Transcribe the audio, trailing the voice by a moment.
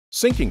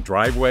Sinking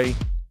driveway,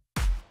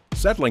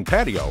 settling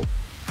patio,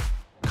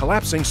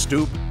 collapsing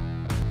stoop,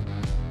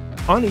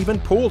 uneven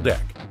pool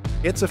deck.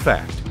 It's a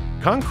fact.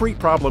 Concrete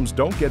problems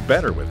don't get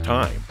better with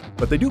time,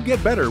 but they do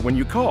get better when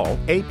you call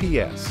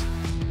APS.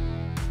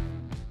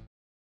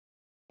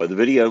 For the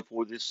video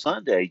for this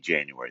Sunday,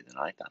 January the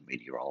 9th, I'm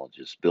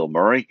meteorologist Bill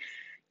Murray.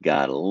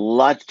 Got a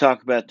lot to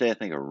talk about today. I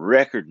think a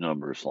record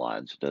number of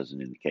slides. It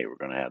doesn't indicate we're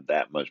going to have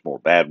that much more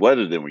bad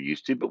weather than we're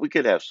used to, but we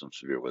could have some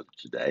severe weather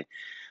today.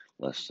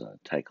 Let's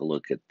take a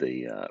look at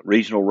the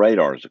regional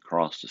radars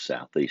across the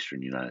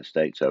southeastern United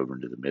States over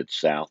into the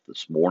mid-south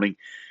this morning,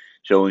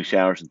 showing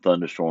showers and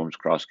thunderstorms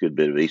across a good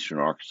bit of eastern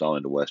Arkansas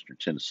into western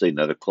Tennessee.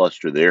 Another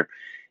cluster there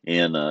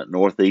in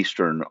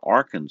northeastern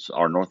Arkansas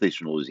or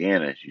northeastern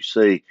Louisiana. As you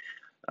see,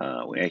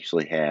 we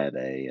actually had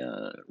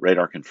a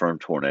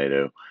radar-confirmed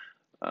tornado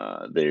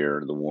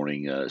there the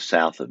morning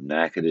south of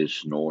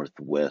Natchitoches,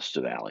 northwest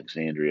of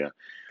Alexandria.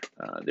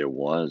 There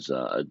was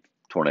a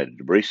tornado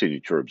debris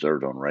signature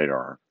observed on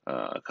radar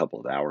a couple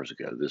of hours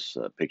ago. This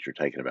picture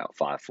taken about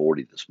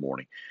 5:40 this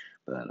morning,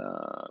 but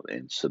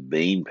in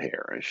Sabine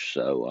Parish.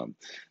 So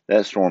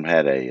that storm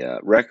had a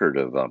record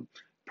of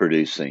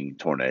producing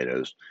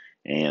tornadoes,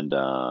 and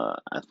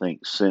I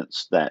think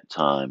since that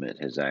time it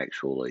has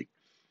actually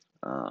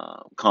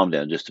calmed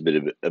down just a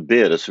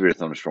bit. A severe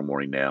thunderstorm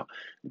warning now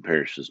in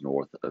parishes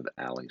north of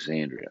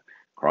Alexandria.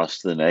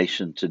 Across the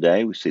nation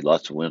today, we see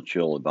lots of wind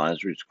chill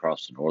advisories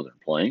across the northern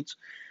plains.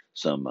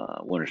 Some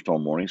winter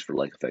storm warnings for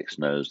lake effect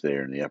snows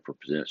there in the upper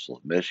peninsula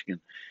of Michigan,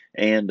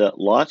 and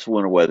lots of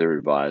winter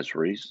weather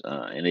advisories,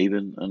 and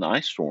even an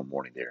ice storm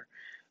warning there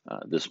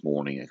this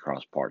morning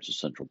across parts of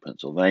central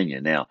Pennsylvania.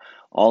 Now,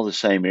 all the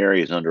same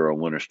areas under a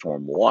winter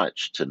storm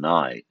watch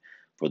tonight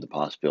for the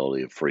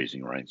possibility of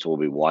freezing rain. So we'll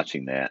be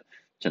watching that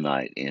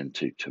tonight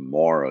into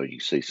tomorrow.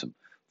 You see some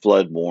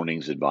flood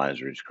warnings,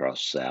 advisories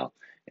across the south,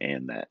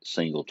 and that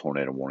single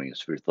tornado warning and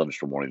severe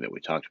thunderstorm warning that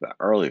we talked about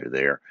earlier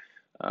there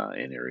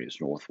in areas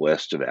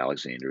northwest of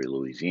Alexandria,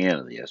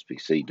 Louisiana. The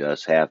SPC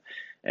does have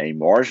a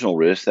marginal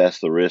risk. That's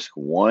the risk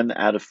 1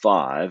 out of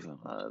 5,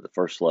 the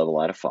first level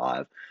out of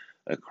 5,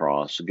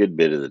 across a good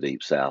bit of the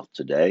deep south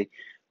today,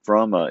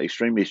 from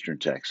extreme eastern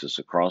Texas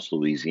across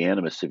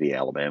Louisiana, Mississippi,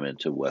 Alabama,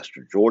 into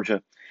western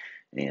Georgia.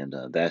 And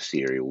that's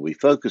the area we'll be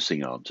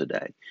focusing on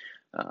today.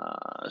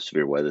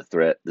 Severe weather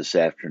threat this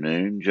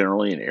afternoon,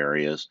 generally in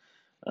areas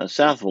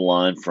south of the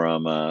line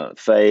from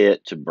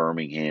Fayette to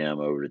Birmingham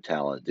over to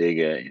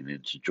Talladega and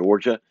into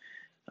Georgia.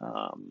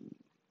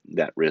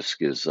 That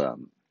risk is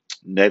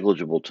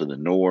negligible to the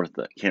north.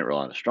 Can't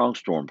rely on a strong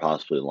storm,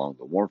 possibly along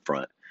the warm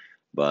front,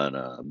 but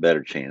a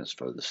better chance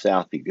for the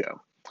south you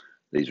go.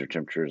 These are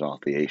temperatures off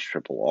the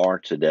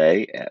HRRR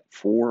today at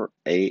 3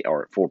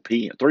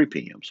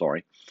 p.m.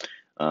 Sorry,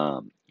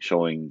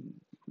 showing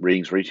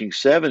readings reaching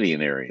 70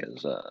 in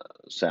areas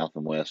south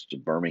and west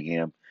of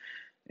Birmingham.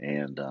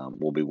 And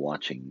we'll be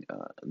watching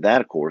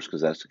that, of course,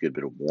 because that's a good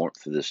bit of warmth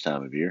for this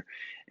time of year.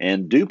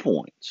 And dew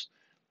points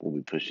will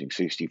be pushing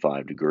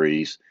 65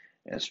 degrees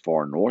as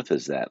far north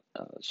as that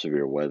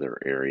severe weather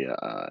area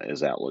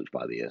as outlooked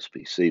by the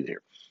SPC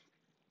there.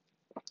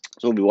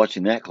 So we'll be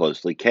watching that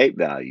closely. Cape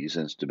values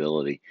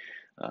instability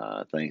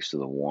thanks to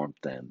the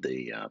warmth and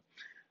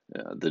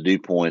the dew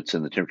points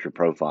and the temperature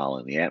profile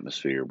in the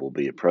atmosphere will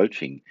be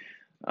approaching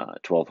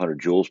 1,200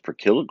 joules per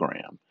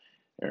kilogram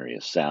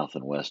areas south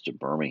and west of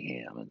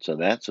Birmingham. And so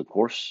that's, of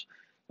course,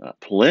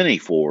 plenty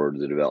for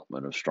the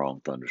development of strong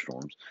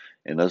thunderstorms.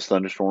 And those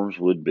thunderstorms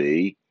would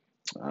be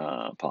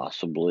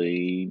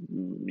possibly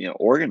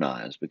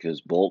organized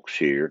because bulk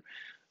shear,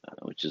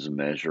 which is a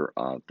measure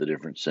of the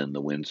difference in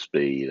the wind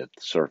speed at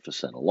the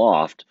surface and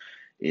aloft,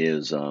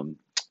 is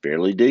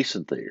fairly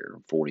decent there.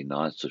 40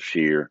 knots of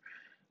shear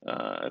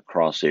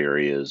across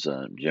areas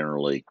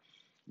generally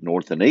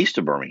north and east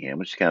of Birmingham,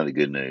 which is kind of the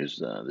good news.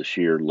 The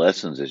shear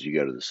lessens as you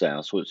go to the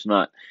south, so it's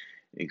not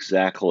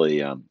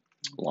exactly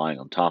lying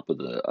on top of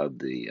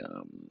the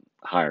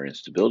higher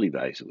instability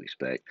values that we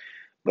expect.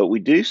 But we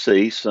do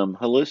see some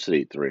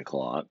helicity at 3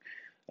 o'clock,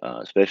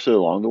 especially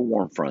along the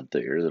warm front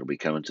there that'll be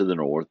coming to the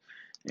north,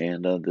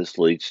 and this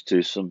leads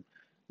to some,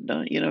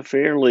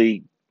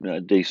 fairly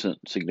decent,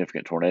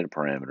 significant tornado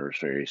parameters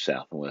very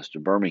south and west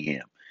of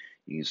Birmingham.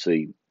 You can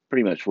see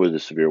pretty much where the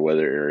severe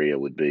weather area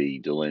would be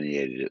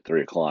delineated at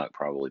 3 o'clock,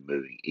 probably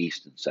moving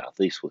east and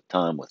southeast with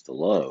time with the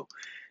low.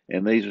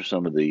 And these are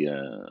some of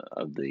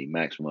the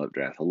maximum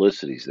updraft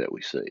helicities that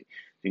we see.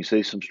 You can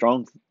see some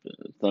strong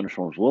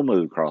thunderstorms will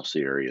move across the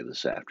area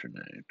this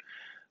afternoon.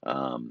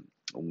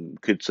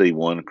 Could see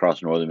one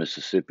across northern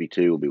Mississippi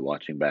too. We'll be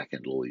watching back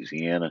into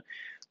Louisiana,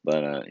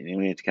 but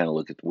we have to kind of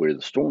look at where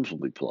the storms will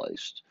be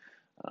placed.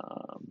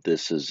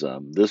 This is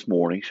this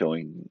morning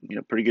showing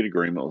pretty good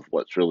agreement with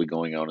what's really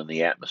going on in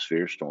the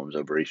atmosphere. Storms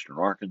over eastern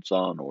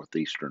Arkansas,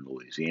 northeastern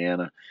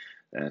Louisiana.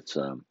 That's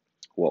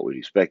what we'd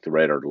expect the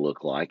radar to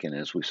look like, and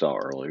as we saw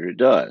earlier, it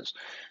does.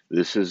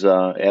 This is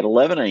at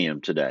 11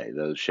 a.m. today.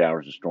 Those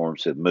showers and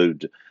storms have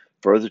moved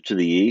further to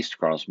the east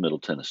across Middle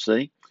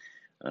Tennessee,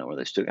 where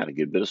they still got a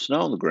good bit of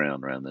snow on the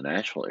ground around the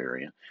Nashville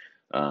area.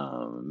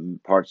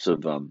 Parts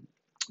of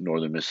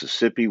Northern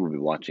Mississippi. We'll be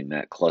watching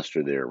that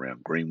cluster there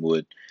around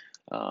Greenwood.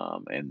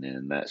 And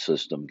then that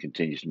system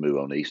continues to move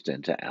on east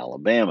into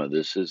Alabama.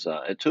 This is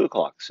at 2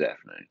 o'clock this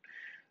afternoon.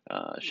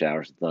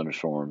 Showers and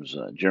thunderstorms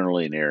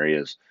generally in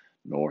areas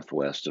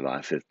northwest of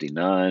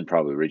I-59,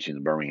 probably reaching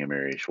the Birmingham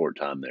area a short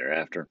time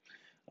thereafter.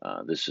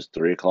 This is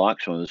 3 o'clock,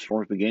 showing the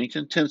storms beginning to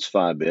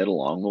intensify a bit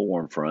along the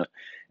warm front,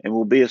 and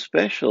we'll be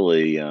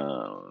especially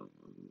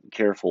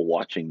careful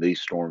watching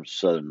these storms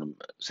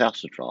south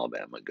central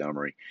Alabama,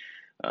 Montgomery,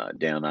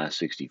 down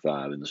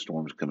I-65, and the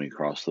storms coming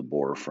across the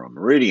border from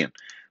Meridian.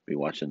 Be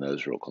watching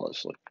those real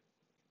closely.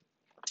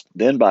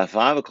 Then by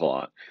 5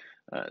 o'clock,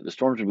 the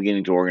storms are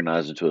beginning to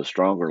organize into a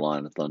stronger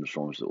line of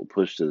thunderstorms that will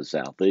push to the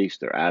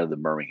southeast. They're out of the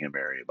Birmingham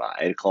area by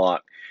 8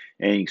 o'clock,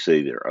 and you can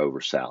see they're over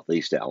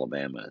southeast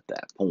Alabama at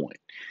that point.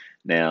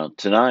 Now,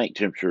 tonight,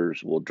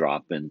 temperatures will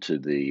drop into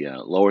the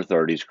lower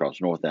 30s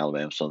across North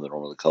Alabama. Some of the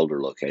normally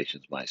colder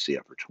locations might see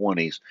upper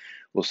 20s.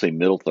 We'll see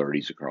middle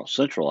 30s across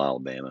central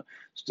Alabama,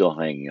 still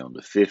hanging on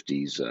to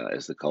 50s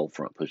as the cold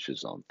front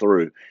pushes on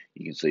through.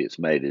 You can see it's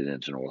made it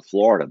into North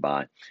Florida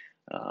by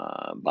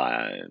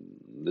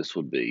this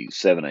would be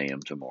 7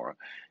 a.m. tomorrow.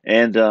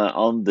 And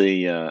on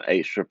the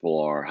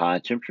HRRR high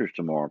temperatures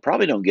tomorrow,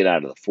 probably don't get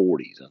out of the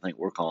 40s. I think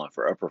we're calling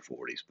for upper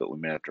 40s, but we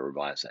may have to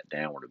revise that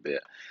downward a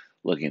bit.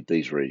 Looking at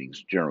these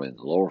readings, generally in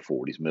the lower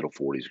 40s, middle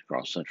 40s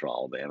across central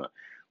Alabama,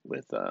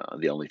 with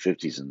the only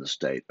 50s in the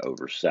state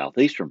over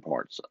southeastern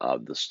parts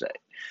of the state.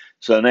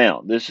 So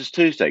now, this is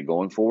Tuesday.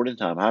 Going forward in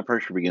time, high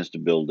pressure begins to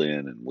build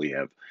in, and we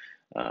have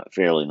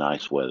fairly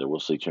nice weather. We'll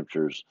see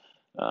temperatures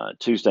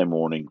Tuesday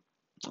morning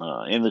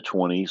in the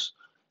 20s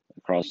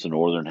across the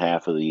northern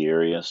half of the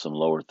area, some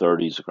lower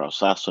 30s across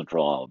south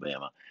central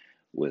Alabama,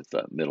 with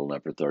middle and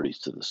upper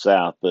 30s to the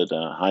south. But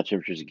high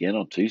temperatures again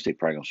on Tuesday,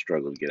 probably going to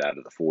struggle to get out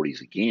of the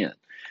 40s again.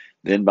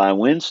 Then by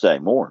Wednesday,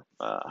 more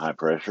high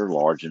pressure,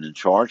 large and in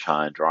charge,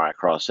 high and dry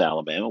across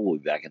Alabama. We'll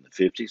be back in the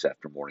 50s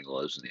after morning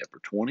lows in the upper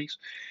 20s.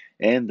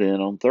 And then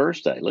on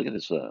Thursday, look at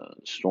this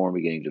storm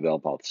beginning to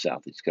develop off the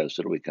southeast coast.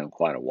 It'll become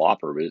quite a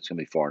whopper, but it's going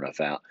to be far enough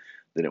out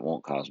that it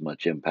won't cause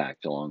much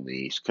impact along the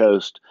east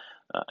coast.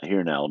 Here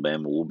in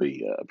Alabama, we'll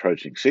be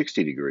approaching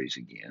 60 degrees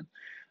again,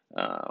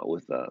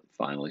 with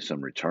finally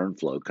some return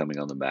flow coming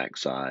on the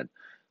backside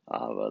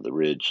of the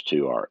ridge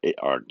to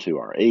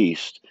our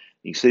east.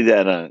 You can see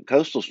that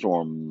coastal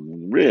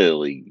storm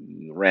really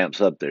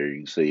ramps up there. You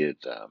can see it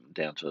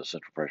down to a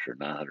central pressure of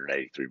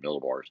 983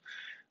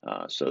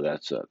 millibars. So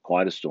that's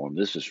quite a storm.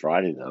 This is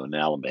Friday, though. In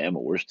Alabama,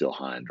 we're still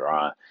high and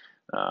dry,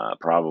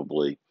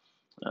 probably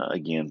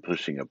again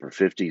pushing upper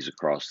 50s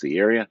across the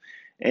area.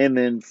 And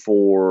then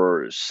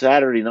for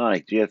Saturday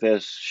night,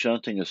 GFS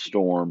shunting a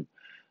storm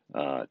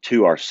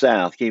to our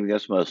south, keeping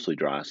us mostly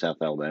dry.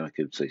 South Alabama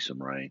could see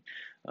some rain.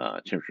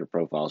 Temperature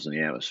profiles in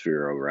the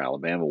atmosphere over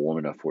Alabama warm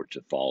enough for it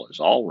to fall as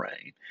all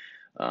rain.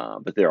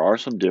 But there are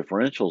some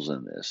differentials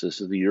in this. This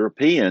is the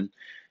European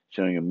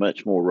showing a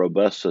much more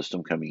robust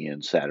system coming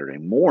in Saturday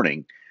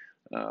morning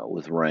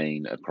with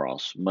rain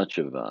across much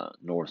of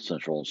north,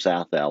 central, and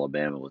south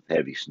Alabama with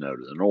heavy snow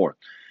to the north.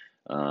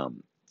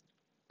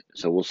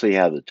 So we'll see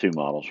how the two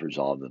models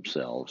resolve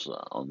themselves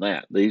on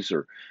that. These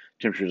are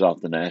temperatures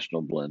off the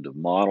national blend of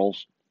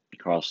models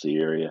across the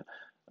area.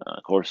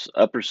 Of course,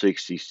 upper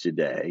 60s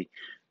today.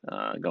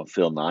 Going to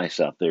feel nice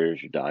out there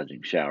as you're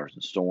dodging showers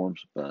and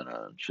storms, but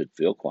should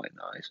feel quite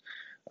nice.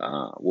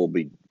 We'll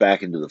be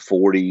back into the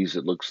 40s,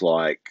 it looks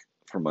like,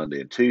 for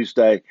Monday and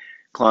Tuesday.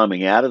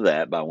 Climbing out of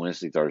that by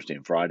Wednesday, Thursday,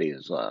 and Friday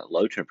as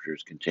low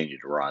temperatures continue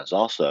to rise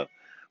also.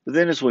 But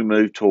then as we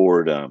move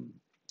toward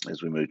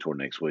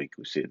next week,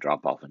 we see a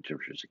drop off in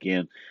temperatures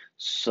again.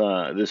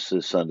 So this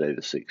is Sunday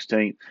the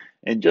 16th.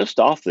 And just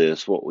off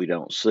this, what we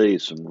don't see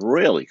is some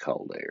really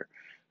cold air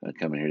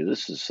coming here.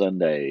 This is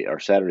Sunday or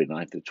Saturday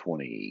night, the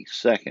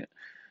 22nd.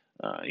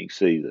 You can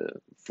see the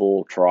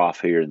full trough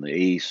here in the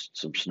east,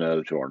 some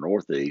snow to our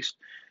northeast.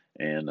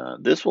 And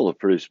this will have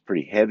produced a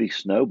pretty heavy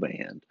snow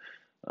band,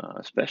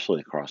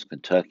 especially across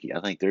Kentucky. I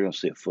think they're going to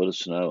see a foot of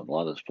snow in a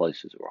lot of those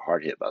places that were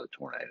hard hit by the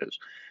tornadoes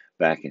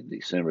back in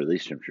December.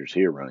 These temperatures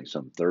here running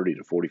some 30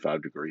 to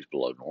 45 degrees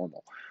below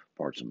normal.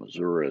 Parts of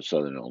Missouri,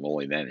 southern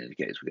Illinois, that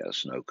indicates we got a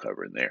snow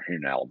cover in there. Here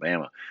in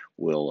Alabama,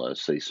 we'll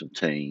see some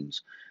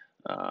teens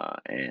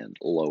and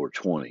lower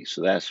 20s.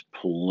 So that's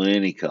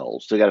plenty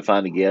cold. Still got to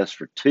find a guess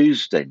for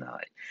Tuesday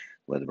night.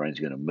 Weather brain's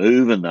going to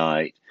move a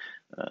night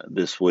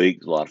this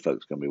week. A lot of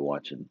folks going to be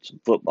watching some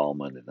football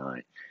Monday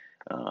night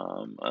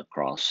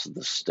across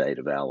the state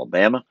of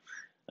Alabama.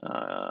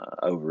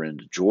 Over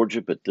into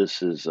Georgia, but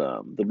this is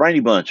the Brainy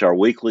Bunch, our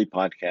weekly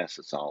podcast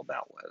that's all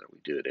about weather. We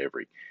do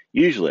it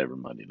usually every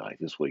Monday night.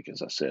 This week,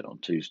 as I said, on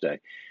Tuesday,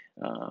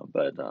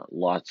 but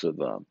lots of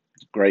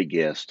great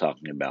guests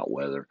talking about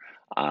weather,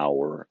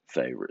 our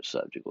favorite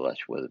subject. Well, that's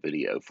your weather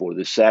video for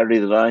this Saturday,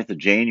 the 9th of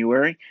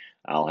January.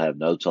 I'll have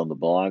notes on the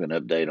blog, an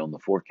update on the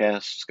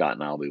forecast. Scott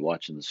and I will be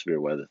watching the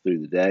severe weather through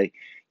the day,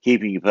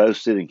 keeping you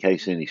posted in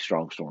case any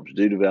strong storms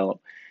do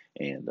develop.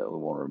 And we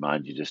want to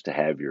remind you just to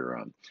have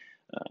your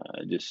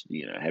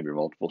have your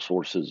multiple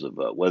sources of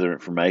weather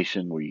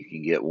information where you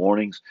can get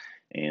warnings.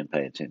 and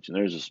pay attention.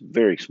 There's a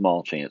very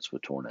small chance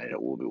with tornado.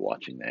 We'll be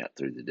watching that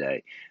through the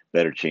day.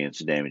 Better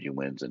chance of damaging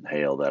winds and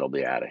hail. That'll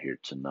be out of here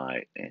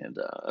tonight, and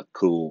a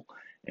cool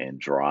and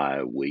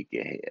dry week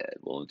ahead.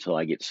 Well, until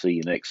I get to see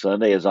you next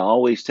Sunday, as I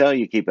always tell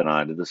you, keep an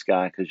eye to the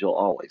sky because you'll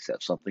always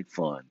have something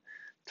fun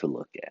to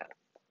look at.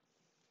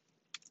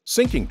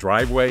 Sinking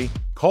driveway?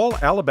 Call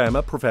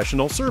Alabama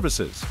Professional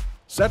Services.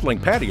 Settling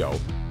patio?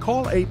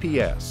 Call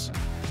APS.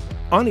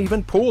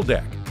 Uneven pool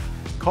deck?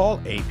 Call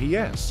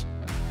APS.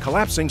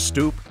 Collapsing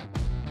stoop?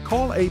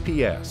 Call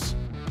APS.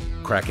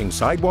 Cracking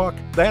sidewalk?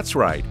 That's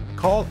right,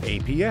 call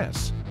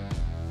APS.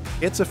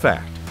 It's a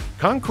fact.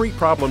 Concrete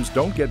problems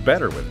don't get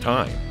better with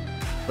time,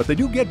 but they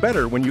do get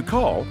better when you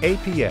call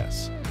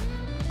APS.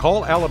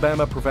 Call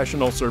Alabama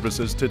Professional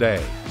Services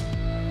today.